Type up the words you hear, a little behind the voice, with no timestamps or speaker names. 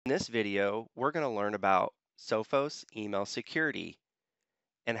In this video, we're going to learn about Sophos email security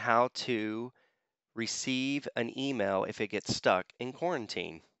and how to receive an email if it gets stuck in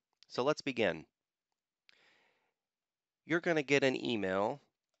quarantine. So let's begin. You're going to get an email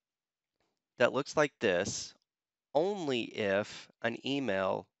that looks like this only if an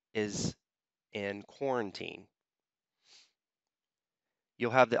email is in quarantine.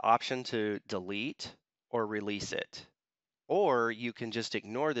 You'll have the option to delete or release it. Or you can just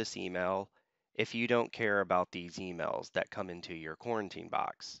ignore this email if you don't care about these emails that come into your quarantine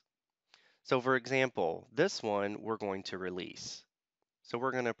box. So for example, this one we're going to release. So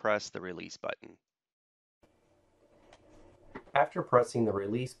we're going to press the release button. After pressing the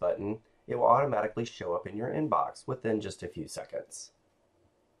release button, it will automatically show up in your inbox within just a few seconds.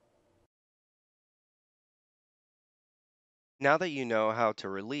 Now that you know how to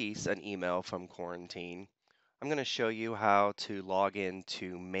release an email from quarantine, I'm going to show you how to log in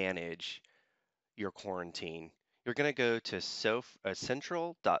to manage your quarantine. You're going to go to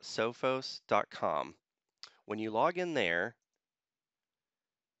central.sophos.com. When you log in there,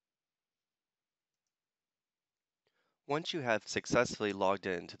 once you have successfully logged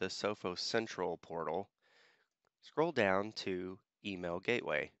into the Sophos Central portal, scroll down to Email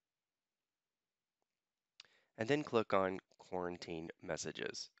Gateway and then click on Quarantine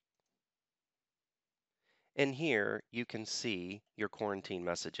Messages. In here, you can see your quarantine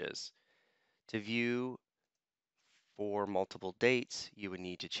messages. To view for multiple dates, you would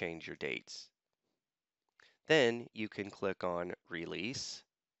need to change your dates. Then you can click on Release,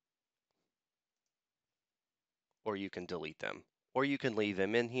 or you can delete them. Or you can leave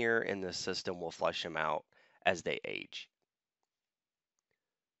them in here and the system will flush them out as they age.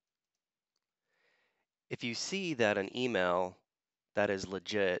 If you see that an email that is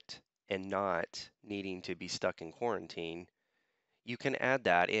legit and not needing to be stuck in quarantine, you can add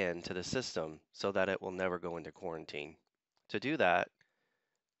that in to the system so that it will never go into quarantine. To do that,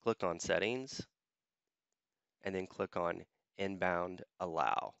 click on Settings and then click on Inbound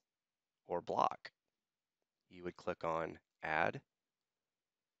Allow or Block. You would click on Add.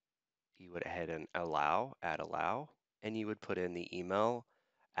 You would head and Add Allow, and you would put in the email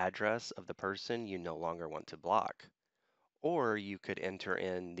address of the person you no longer want to block. Or you could enter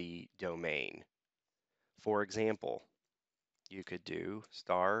in the domain. For example, you could do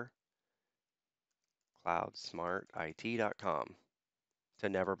starcloudsmartit.com to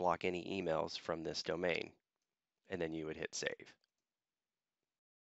never block any emails from this domain, and then you would hit save.